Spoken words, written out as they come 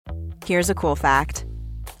Here's a cool fact.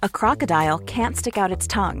 A crocodile can't stick out its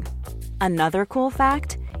tongue. Another cool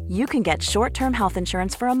fact, you can get short-term health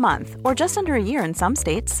insurance for a month or just under a year in some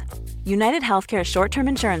states. United Healthcare short-term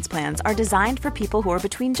insurance plans are designed for people who are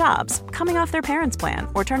between jobs, coming off their parents' plan,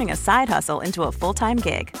 or turning a side hustle into a full-time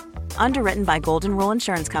gig. Underwritten by Golden Rule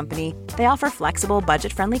Insurance Company, they offer flexible,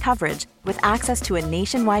 budget-friendly coverage with access to a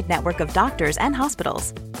nationwide network of doctors and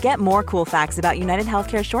hospitals. Get more cool facts about United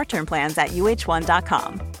Healthcare short-term plans at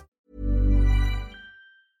uh1.com.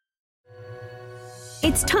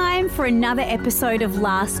 It's time for another episode of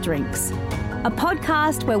Last Drinks, a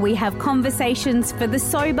podcast where we have conversations for the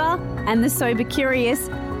sober and the sober curious,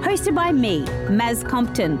 hosted by me, Maz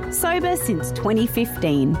Compton, sober since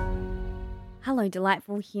 2015. Hello,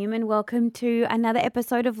 delightful human. Welcome to another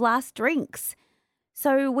episode of Last Drinks.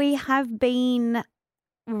 So we have been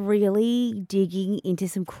really digging into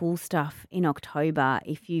some cool stuff in October.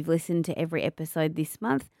 If you've listened to every episode this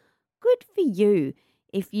month, good for you.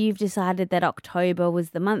 If you've decided that October was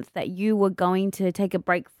the month that you were going to take a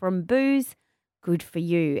break from booze, good for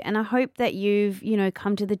you. And I hope that you've,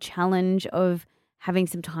 come to the challenge of having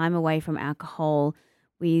some time away from alcohol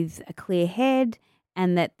with a clear head,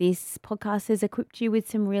 and that this podcast has equipped you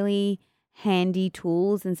with some really handy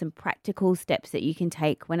tools and some practical steps that you can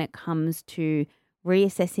take when it comes to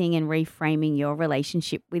reassessing and reframing your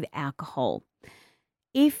relationship with alcohol.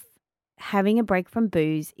 If having a break from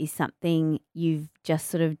booze is something you've just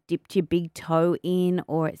sort of dipped your big toe in,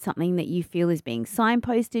 or it's something that you feel is being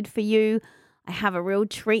signposted for you, I have a real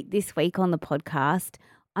treat this week on the podcast.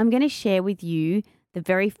 I'm going to share with you the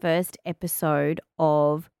very first episode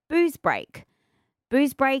of Booze Break.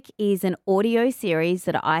 Booze Break is an audio series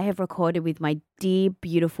that I have recorded with my dear,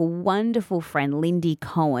 beautiful, wonderful friend, Lindy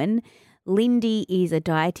Cohen. Lindy is a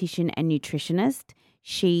dietitian and nutritionist.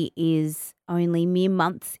 She is only mere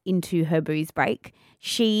months into her booze break.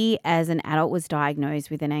 She, as an adult, was diagnosed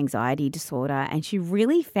with an anxiety disorder, and she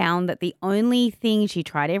really found that the only thing, she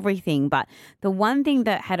tried everything, but the one thing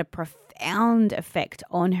that had a profound effect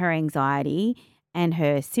on her anxiety and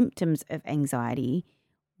her symptoms of anxiety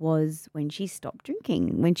was when she stopped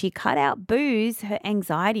drinking. When she cut out booze, her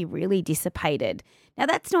anxiety really dissipated. Now,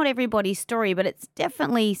 that's not everybody's story, but it's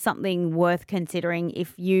definitely something worth considering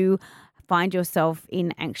if you find yourself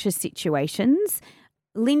in anxious situations.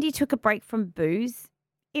 Lindy took a break from booze.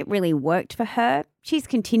 It really worked for her. She's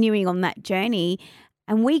continuing on that journey,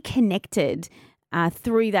 and we connected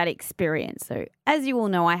through that experience. So as you all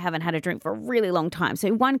know, I haven't had a drink for a really long time.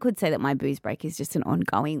 So one could say that my booze break is just an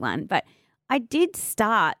ongoing one. But I did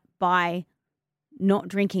start by not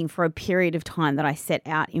drinking for a period of time that I set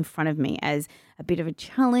out in front of me as a bit of a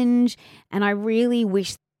challenge. And I really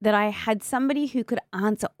wish that I had somebody who could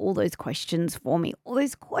answer all those questions for me, all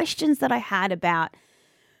those questions that I had about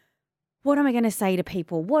what am I going to say to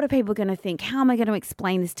people? What are people going to think? How am I going to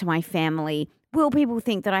explain this to my family? Will people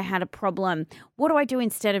think that I had a problem? What do I do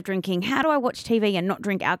instead of drinking? How do I watch TV and not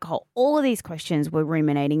drink alcohol? All of these questions were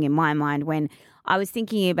ruminating in my mind when I was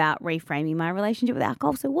thinking about reframing my relationship with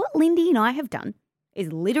alcohol. So what Lindy and I have done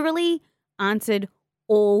is literally answered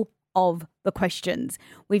all of the questions.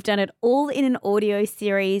 We've done it all in an audio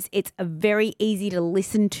series. It's a very easy to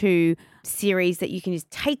listen to series that you can just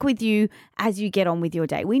take with you as you get on with your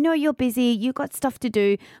day. We know you're busy, you've got stuff to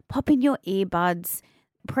do. Pop in your earbuds,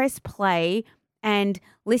 press play, and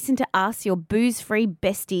listen to us, your booze-free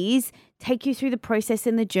besties, take you through the process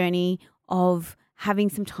and the journey of having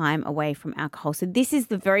some time away from alcohol. So this is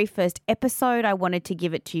the very first episode. I wanted to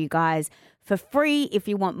give it to you guys for free. If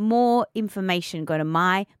you want more information, go to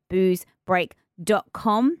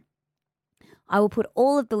myboozebreak.com. I will put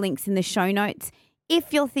all of the links in the show notes.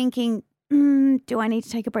 If you're thinking, do I need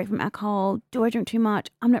to take a break from alcohol? Do I drink too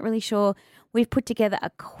much? I'm not really sure. We've put together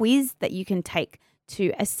a quiz that you can take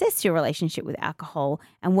to assess your relationship with alcohol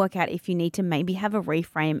and work out if you need to maybe have a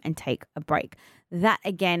reframe and take a break. That,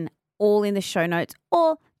 again, all in the show notes,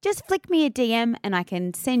 or just flick me a DM and I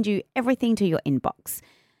can send you everything to your inbox.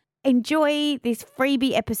 Enjoy this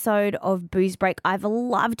freebie episode of Booze Break. I've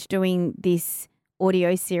loved doing this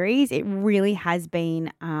audio series. It really has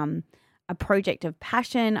been a project of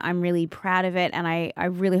passion. I'm really proud of it, and I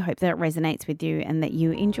really hope that it resonates with you and that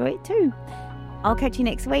you enjoy it too. I'll catch you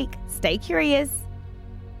next week. Stay curious.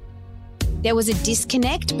 There was a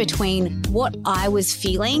disconnect between what I was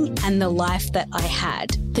feeling and the life that I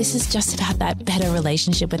had. This is just about that better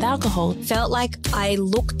relationship with alcohol. Felt like I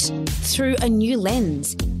looked through a new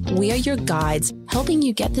lens. We are your guides, helping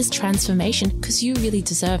you get this transformation because you really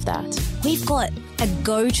deserve that. We've got a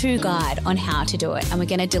go-to guide on how to do it, and we're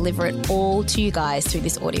going to deliver it all to you guys through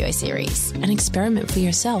this audio series. An experiment for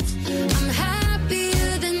yourself. I'm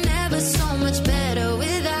happier than ever, so much better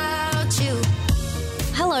without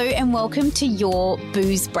and welcome to Your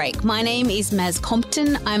Booze Break. My name is Maz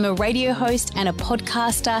Compton. I'm a radio host and a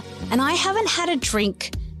podcaster, and I haven't had a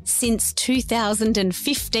drink since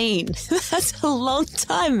 2015. That's a long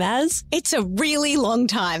time, Maz. It's a really long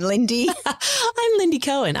time, Lindy. I'm Lindy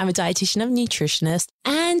Cohen. I'm a dietitian and nutritionist,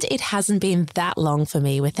 and it hasn't been that long for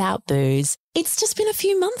me without booze. It's just been a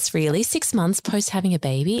few months, really, 6 months post having a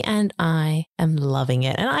baby, and I am loving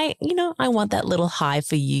it. And I want that little high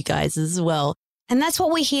for you guys as well. And that's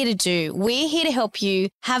what we're here to do. We're here to help you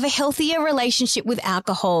have a healthier relationship with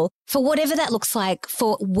alcohol for whatever that looks like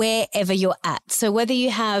for wherever you're at. So whether you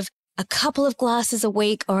have a couple of glasses a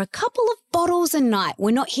week or a couple of bottles a night,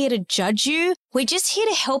 we're not here to judge you. We're just here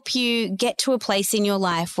to help you get to a place in your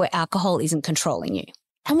life where alcohol isn't controlling you.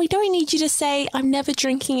 And we don't need you to say, I'm never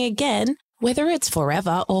drinking again. Whether it's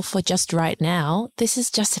forever or for just right now, this is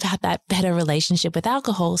just about that better relationship with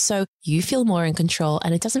alcohol so you feel more in control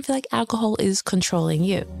and it doesn't feel like alcohol is controlling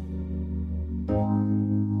you.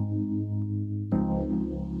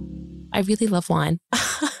 I really love wine.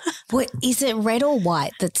 What, is it red or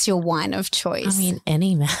white that's your wine of choice? I mean,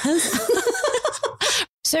 any, Maz.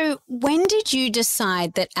 So when did you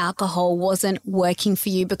decide that alcohol wasn't working for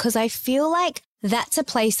you? Because I feel like that's a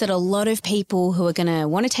place that a lot of people who are going to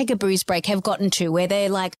want to take a booze break have gotten to, where they're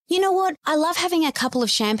like, you know what? I love having a couple of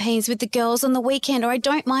champagnes with the girls on the weekend, or I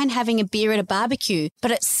don't mind having a beer at a barbecue. But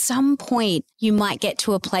at some point you might get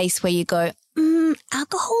to a place where you go,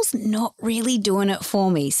 alcohol's not really doing it for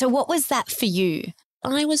me. So what was that for you?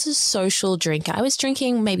 I was a social drinker. I was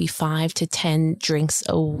drinking maybe 5 to 10 drinks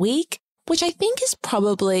a week, which I think is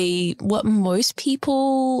probably what most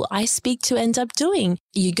people I speak to end up doing.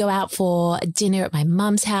 You go out for dinner at my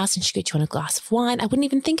mum's house and she goes, "Do you want a glass of wine?" I wouldn't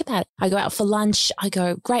even think about it. I go out for lunch. I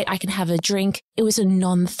go, great, I can have a drink. It was a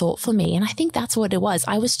non-thought for me. And I think that's what it was.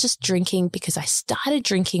 I was just drinking because I started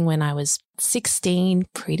drinking when I was 16,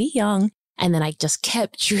 pretty young. And then I just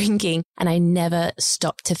kept drinking and I never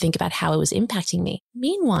stopped to think about how it was impacting me.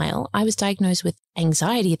 Meanwhile, I was diagnosed with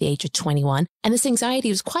anxiety at the age of 21, and this anxiety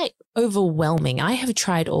was quite overwhelming. I have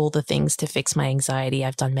tried all the things to fix my anxiety.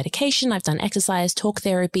 I've done medication, I've done exercise, talk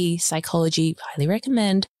therapy, psychology, highly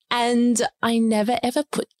recommend. And I never ever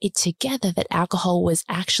put it together that alcohol was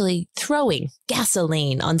actually throwing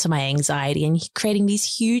gasoline onto my anxiety and creating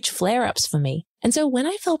these huge flare-ups for me. And so when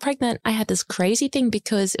I fell pregnant, I had this crazy thing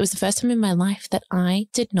because it was the first time in my life that I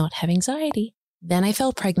did not have anxiety. Then I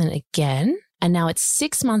fell pregnant again, and now it's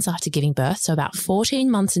 6 months after giving birth, so about 14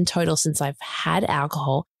 months in total since I've had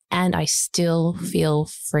alcohol, and I still feel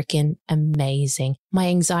freaking amazing. My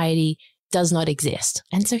anxiety does not exist.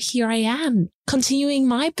 And so here I am, continuing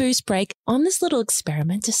my booze break on this little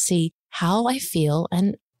experiment to see how I feel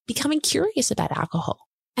and becoming curious about alcohol.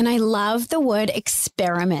 And I love the word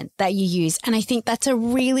experiment that you use. And I think that's a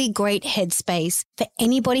really great headspace for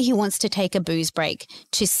anybody who wants to take a booze break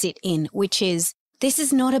to sit in, which is, this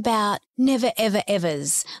is not about never, ever,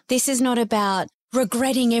 evers. This is not about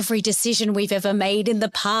regretting every decision we've ever made in the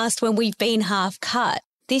past when we've been half cut.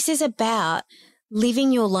 This is about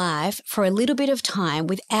living your life for a little bit of time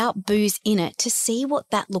without booze in it to see what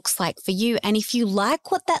that looks like for you. And if you like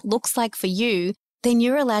what that looks like for you, then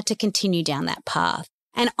you're allowed to continue down that path.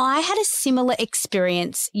 And I had a similar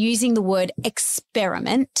experience using the word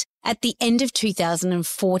experiment at the end of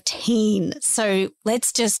 2014. So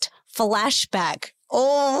let's just flash back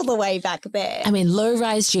all the way back there. I mean,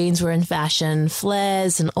 low-rise jeans were in fashion,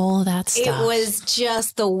 flares and all that stuff. It was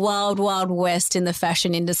just the wild, wild west in the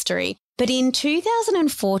fashion industry. But in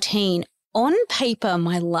 2014, on paper,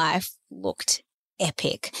 my life looked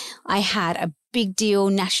epic. I had a big deal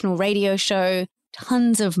national radio show,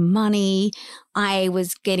 tons of money. I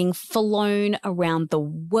was getting flown around the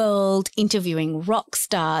world, interviewing rock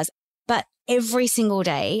stars. But every single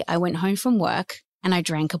day I went home from work and I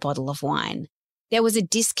drank a bottle of wine. There was a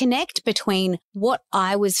disconnect between what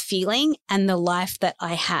I was feeling and the life that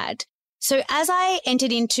I had. So as I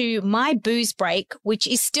entered into my booze break, which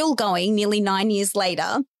is still going nearly 9 years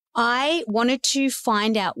later, I wanted to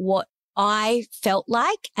find out what I felt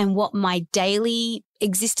like and what my daily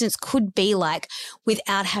existence could be like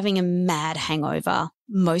without having a mad hangover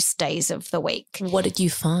most days of the week. What did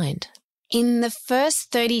you find? In the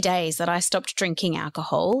first 30 days that I stopped drinking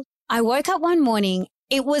alcohol, I woke up one morning.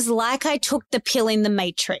 It was like I took the pill in the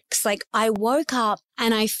Matrix. Like I woke up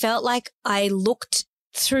and I felt like I looked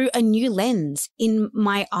through a new lens in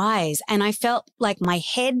my eyes and I felt like my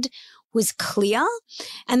head was clear.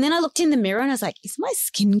 And then I looked in the mirror and I was like, is my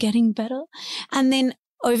skin getting better? And then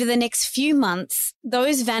over the next few months,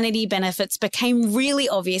 those vanity benefits became really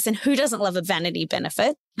obvious. And who doesn't love a vanity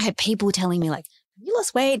benefit? I had people telling me like, you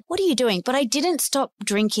lost weight. What are you doing? But I didn't stop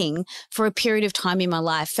drinking for a period of time in my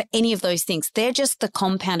life for any of those things. They're just the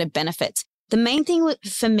compounded benefits. The main thing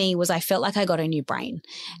for me was I felt like I got a new brain.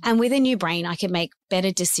 And with a new brain, I could make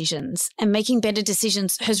better decisions. And making better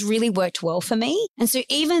decisions has really worked well for me. And so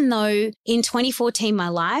even though in 2014, my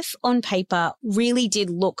life on paper really did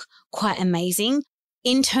look quite amazing,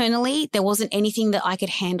 internally, there wasn't anything that I could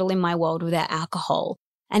handle in my world without alcohol.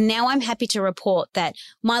 And now I'm happy to report that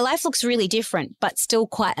my life looks really different, but still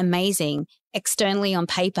quite amazing externally on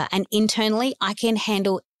paper. And internally, I can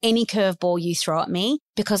handle any curveball you throw at me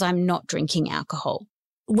because I'm not drinking alcohol.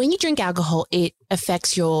 When you drink alcohol, it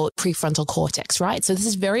affects your prefrontal cortex, right? So this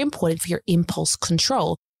is very important for your impulse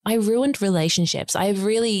control. I ruined relationships. I've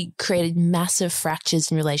really created massive fractures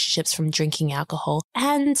in relationships from drinking alcohol.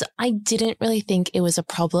 And I didn't really think it was a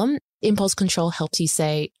problem. Impulse control helps you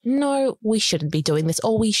say, no, we shouldn't be doing this,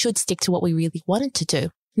 or we should stick to what we really wanted to do.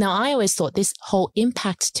 Now, I always thought this whole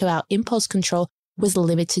impact to our impulse control was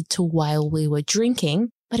limited to while we were drinking,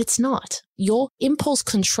 but it's not. Your impulse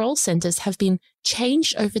control centers have been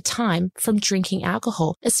changed over time from drinking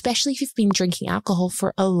alcohol, especially if you've been drinking alcohol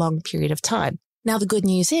for a long period of time. Now, the good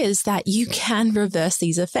news is that you can reverse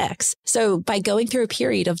these effects. So by going through a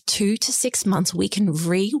period of 2 to 6 months, we can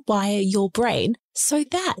rewire your brain so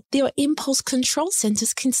that your impulse control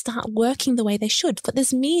centers can start working the way they should. What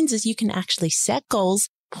this means is you can actually set goals,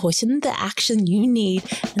 put in the action you need,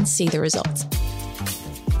 and see the results.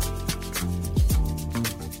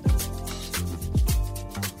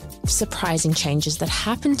 Surprising changes that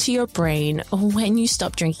happen to your brain when you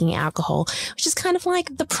stop drinking alcohol, which is kind of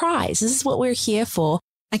like the prize. This is what we're here for.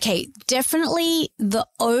 Okay, definitely the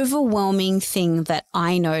overwhelming thing that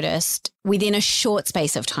I noticed within a short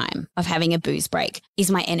space of time of having a booze break is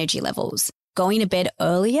my energy levels. Going to bed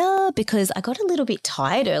earlier because I got a little bit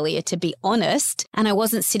tired earlier, to be honest, and I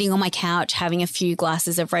wasn't sitting on my couch having a few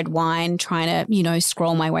glasses of red wine trying to,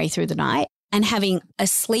 scroll my way through the night. And having a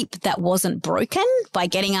sleep that wasn't broken by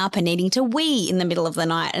getting up and needing to wee in the middle of the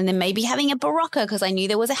night, and then maybe having a barocca because I knew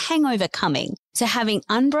there was a hangover coming. So having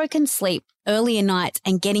unbroken sleep, earlier nights,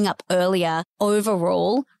 and getting up earlier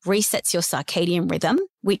overall resets your circadian rhythm,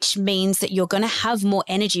 which means that you're going to have more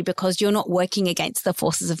energy because you're not working against the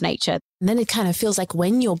forces of nature. And then it kind of feels like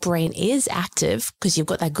when your brain is active, because you've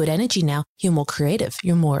got that good energy now, you're more creative,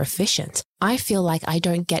 you're more efficient. I feel like I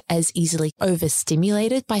don't get as easily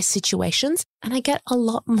overstimulated by situations, and I get a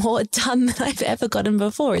lot more done than I've ever gotten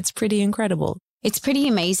before. It's pretty incredible. It's pretty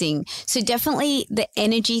amazing. So definitely the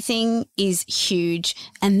energy thing is huge,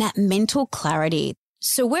 and that mental clarity.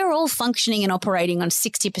 So we're all functioning and operating on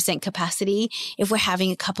 60% capacity if we're having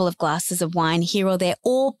a couple of glasses of wine here or there,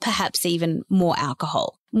 or perhaps even more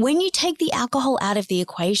alcohol. When you take the alcohol out of the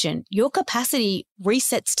equation, your capacity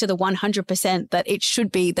resets to the 100% that it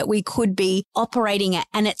should be, that we could be operating at,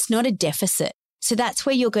 and it's not a deficit. So that's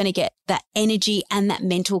where you're going to get that energy and that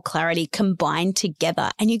mental clarity combined together,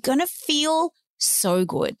 and you're going to feel so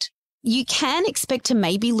good. You can expect to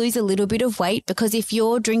maybe lose a little bit of weight because if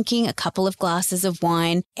you're drinking a couple of glasses of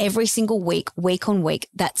wine every single week, week on week,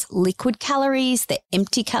 that's liquid calories, they're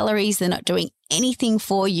empty calories, they're not doing anything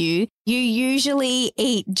for you. You usually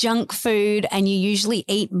eat junk food and you usually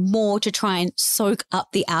eat more to try and soak up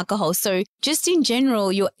the alcohol. So just in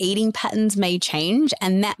general, your eating patterns may change,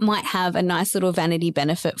 and that might have a nice little vanity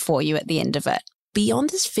benefit for you at the end of it. Beyond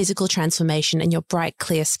this physical transformation and your bright,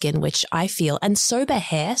 clear skin, which I feel, and sober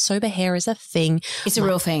hair is a thing. It's a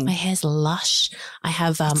real thing. My hair's lush. I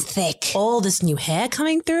have thick. All this new hair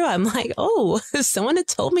coming through. I'm like, oh, if someone had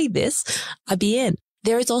told me this, I'd be in.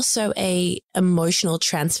 There is also a emotional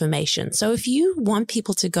transformation. So if you want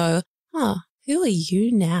people to go, oh, who are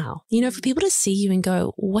you now? For people to see you and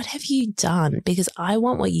go, what have you done? Because I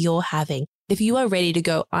want what you're having. If you are ready to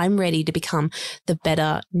go, I'm ready to become the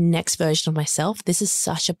better next version of myself. This is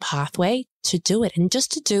such a pathway to do it, and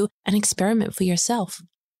just to do an experiment for yourself.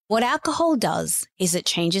 What alcohol does is it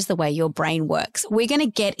changes the way your brain works. We're going to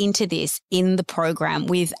get into this in the program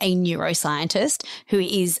with a neuroscientist who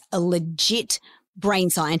is a legit brain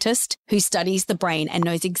scientist who studies the brain and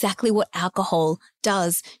knows exactly what alcohol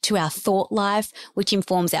does to our thought life, which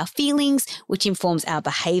informs our feelings, which informs our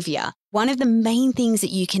behavior. One of the main things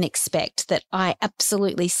that you can expect that I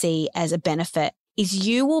absolutely see as a benefit is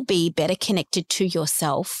you will be better connected to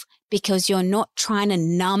yourself because you're not trying to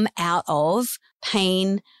numb out of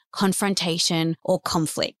pain, confrontation, or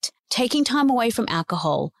conflict. Taking time away from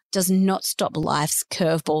alcohol does not stop life's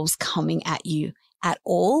curveballs coming at you at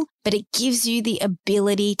all, but it gives you the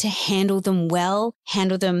ability to handle them well,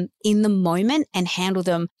 handle them in the moment, and handle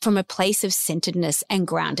them from a place of centeredness and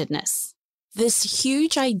groundedness. This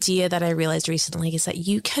huge idea that I realized recently is that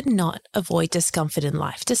you cannot avoid discomfort in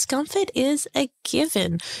life. Discomfort is a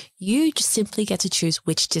given. You just simply get to choose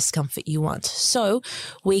which discomfort you want. So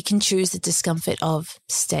we can choose the discomfort of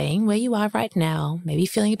staying where you are right now, maybe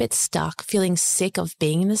feeling a bit stuck, feeling sick of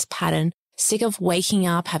being in this pattern, sick of waking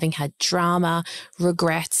up, having had drama,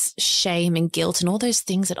 regrets, shame, and guilt, and all those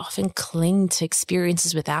things that often cling to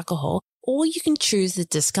experiences with alcohol. Or you can choose the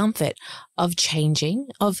discomfort of changing,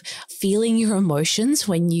 of feeling your emotions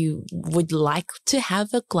when you would like to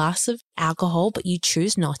have a glass of alcohol, but you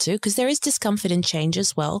choose not to, because there is discomfort in change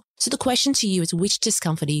as well. So the question to you is, which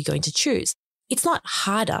discomfort are you going to choose? It's not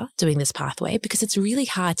harder doing this pathway because it's really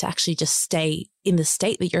hard to actually just stay in the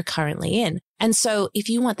state that you're currently in. And so if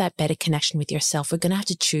you want that better connection with yourself, we're going to have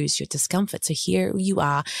to choose your discomfort. So here you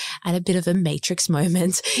are at a bit of a matrix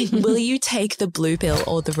moment. Will you take the blue pill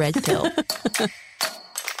or the red pill?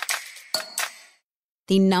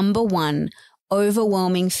 The number one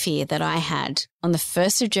overwhelming fear that I had on the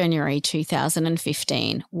 1st of January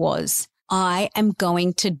 2015 was, I am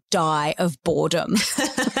going to die of boredom.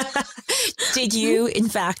 Did you, in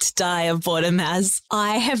fact, die of boredom, Maz?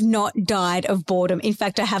 I have not died of boredom. In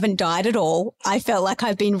fact, I haven't died at all. I felt like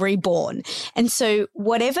I've been reborn. And so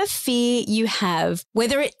whatever fear you have,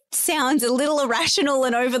 whether it sounds a little irrational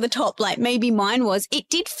and over the top, like maybe mine was, it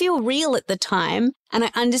did feel real at the time. And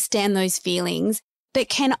I understand those feelings. But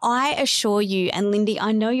can I assure you, and Lindy,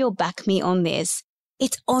 I know you'll back me on this,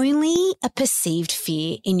 it's only a perceived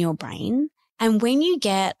fear in your brain. And when you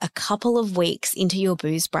get a couple of weeks into your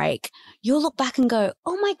booze break, you'll look back and go,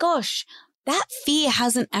 oh my gosh, that fear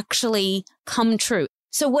hasn't actually come true.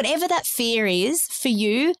 So whatever that fear is for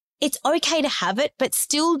you, it's okay to have it, but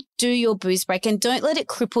still do your booze break and don't let it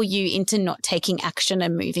cripple you into not taking action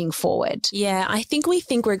and moving forward. Yeah, I think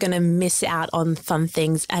we're going to miss out on fun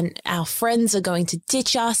things and our friends are going to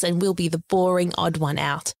ditch us and we'll be the boring odd one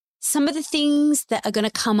out. Some of the things that are going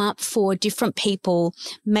to come up for different people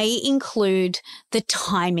may include the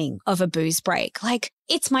timing of a booze break. Like,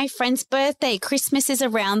 it's my friend's birthday, Christmas is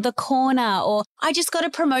around the corner, or I just got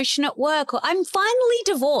a promotion at work, or I'm finally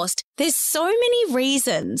divorced. There's so many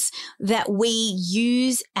reasons that we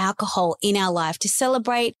use alcohol in our life to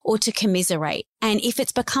celebrate or to commiserate. And if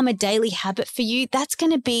it's become a daily habit for you, that's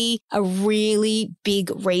going to be a really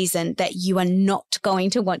big reason that you are not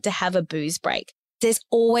going to want to have a booze break. There's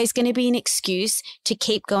always going to be an excuse to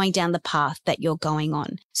keep going down the path that you're going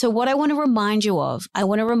on. So what I want to remind you of, I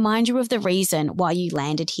want to remind you of the reason why you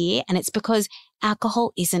landed here, and it's because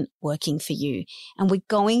alcohol isn't working for you. And we're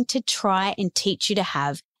going to try and teach you to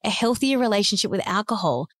have a healthier relationship with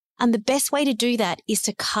alcohol. And the best way to do that is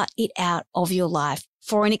to cut it out of your life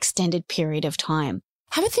for an extended period of time.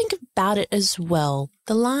 Have a think about it as well.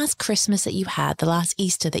 The last Christmas that you had, the last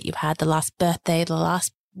Easter that you had, the last birthday, the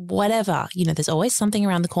last whatever, there's always something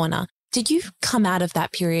around the corner. Did you come out of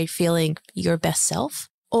that period feeling your best self?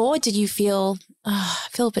 Or did you feel, I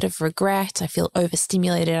feel a bit of regret, I feel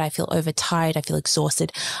overstimulated, I feel overtired, I feel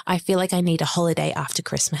exhausted, I feel like I need a holiday after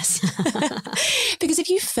Christmas? Because if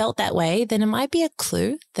you felt that way, then it might be a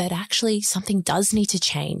clue that actually something does need to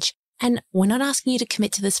change. And we're not asking you to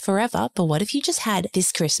commit to this forever, but what if you just had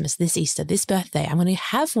this Christmas, this Easter, this birthday, I'm going to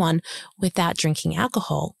have one without drinking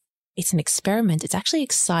alcohol. It's an experiment. It's actually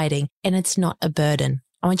exciting and it's not a burden.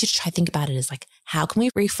 I want you to try to think about it as like, how can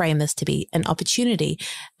we reframe this to be an opportunity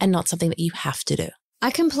and not something that you have to do?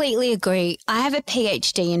 I completely agree. I have a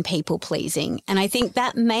PhD in people pleasing, and I think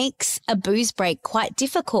that makes a booze break quite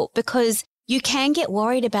difficult because you can get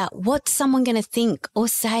worried about what's someone going to think or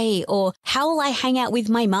say, or how will I hang out with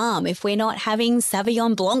my mom if we're not having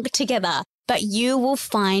Sauvignon Blanc together? But you will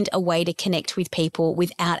find a way to connect with people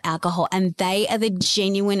without alcohol, and they are the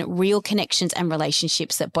genuine, real connections and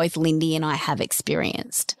relationships that both Lindy and I have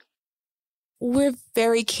experienced. We're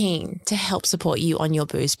very keen to help support you on your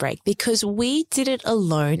booze break because we did it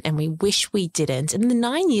alone and we wish we didn't. In the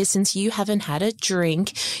 9 years since you haven't had a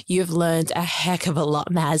drink, you've learned a heck of a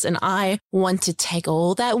lot, Maz, and I want to take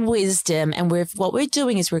all that wisdom and what we're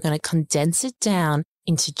doing is we're going to condense it down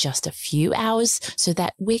into just a few hours so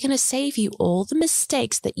that we're going to save you all the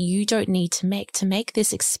mistakes that you don't need to make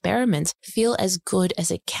this experiment feel as good as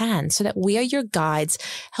it can, so that we are your guides,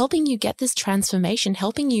 helping you get this transformation,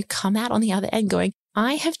 helping you come out on the other end going,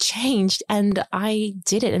 I have changed and I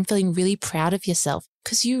did it, and feeling really proud of yourself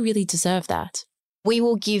because you really deserve that. We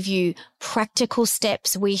will give you practical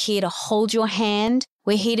steps. We're here to hold your hand.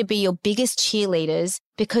 We're here to be your biggest cheerleaders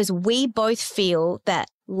because we both feel that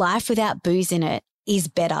life without booze in it is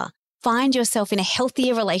better. Find yourself in a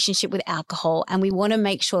healthier relationship with alcohol, and we want to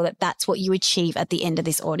make sure that that's what you achieve at the end of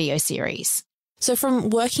this audio series. So from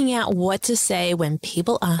working out what to say when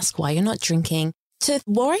people ask why you're not drinking, to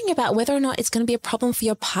worrying about whether or not it's going to be a problem for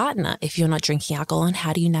your partner if you're not drinking alcohol, and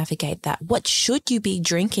how do you navigate that? What should you be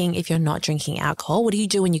drinking if you're not drinking alcohol? What do you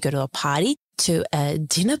do when you go to a party, to a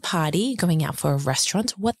dinner party, going out for a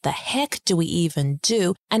restaurant? What the heck do we even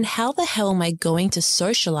do? And how the hell am I going to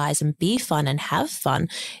socialize and be fun and have fun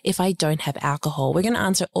if I don't have alcohol? We're going to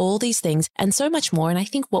answer all these things and so much more. And I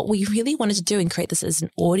think what we really wanted to do and create this as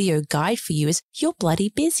an audio guide for you is you're bloody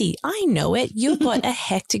busy. I know it. You've got a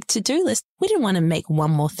hectic to-do list. We didn't want to make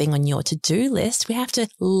one more thing on your to-do list. We have to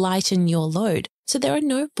lighten your load. So there are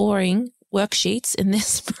no boring worksheets in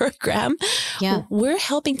this program. Yeah. We're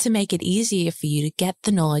helping to make it easier for you to get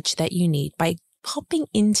the knowledge that you need by popping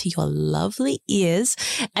into your lovely ears,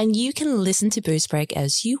 and you can listen to Booze Break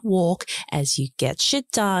as you walk, as you get shit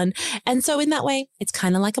done. And so in that way, it's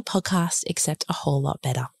kind of like a podcast, except a whole lot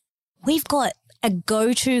better. We've got a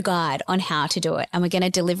go-to guide on how to do it, and we're going to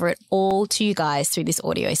deliver it all to you guys through this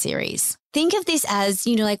audio series. Think of this as,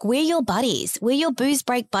 like we're your buddies. We're your Booze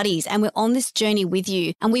Break buddies, and we're on this journey with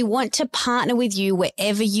you, and we want to partner with you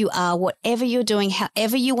wherever you are, whatever you're doing,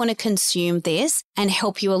 however you want to consume this, and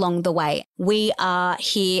help you along the way. We are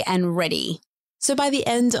here and ready. So by the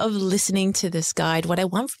end of listening to this guide, what I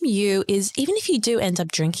want from you is, even if you do end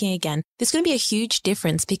up drinking again, there's going to be a huge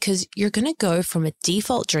difference, because you're going to go from a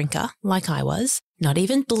default drinker, like I was, not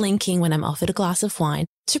even blinking when I'm offered a glass of wine,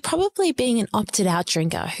 to probably being an opted out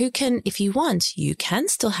drinker who can, if you want, you can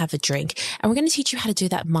still have a drink. And we're going to teach you how to do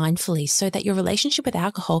that mindfully, so that your relationship with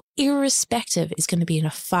alcohol, irrespective, is going to be in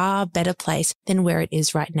a far better place than where it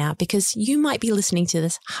is right now, because you might be listening to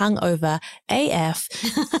this hungover AF.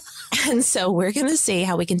 And so we're going to see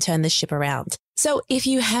how we can turn this ship around. So if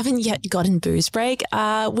you haven't yet gotten Booze Break,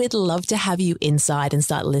 we'd love to have you inside and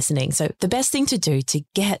start listening. So the best thing to do to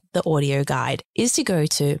get the audio guide is to go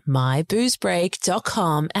to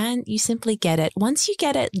myboozebreak.com, and you simply get it. Once you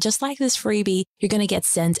get it, just like this freebie, you're going to get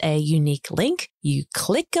sent a unique link. You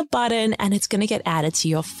click a button and it's going to get added to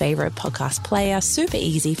your favorite podcast player. Super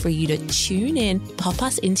easy for you to tune in, pop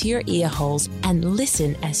us into your ear holes, and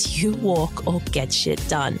listen as you walk or get shit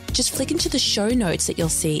done. Just flick into the show notes that you'll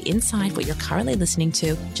see inside what you're currently listening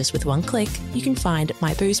to. Just with one click, you can find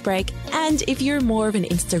My Booze Break. And if you're more of an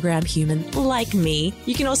Instagram human like me,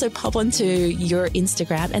 you can also pop onto your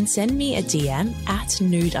Instagram and send me a DM at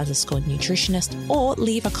nude_nutritionist, or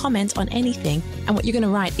leave a comment on anything. And what you're going to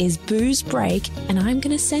write is Booze Break, and I'm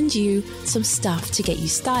going to send you some stuff to get you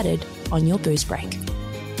started on your Booze Break.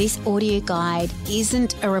 This audio guide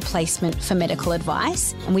isn't a replacement for medical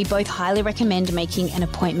advice, and we both highly recommend making an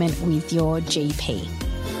appointment with your GP.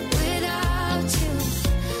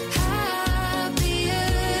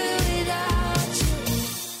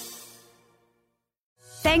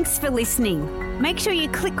 Thanks for listening. Make sure you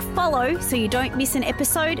click follow so you don't miss an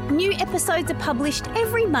episode. New episodes are published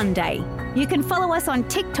every Monday. You can follow us on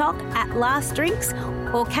TikTok at Last Drinks,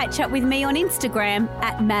 or catch up with me on Instagram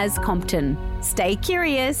at Maz Compton. Stay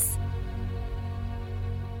curious.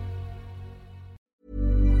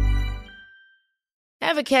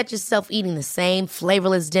 Ever catch yourself eating the same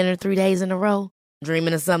flavorless dinner 3 days in a row?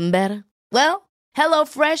 Dreaming of something better? Well,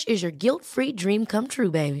 HelloFresh is your guilt-free dream come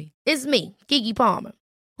true, baby. It's me, Keke Palmer.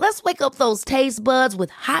 Let's wake up those taste buds with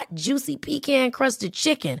hot, juicy pecan-crusted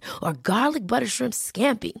chicken or garlic butter shrimp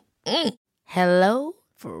scampi. Hello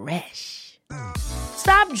Fresh.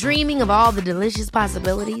 Stop dreaming of all the delicious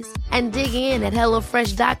possibilities and dig in at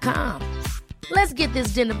HelloFresh.com. Let's get this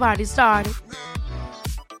dinner party started.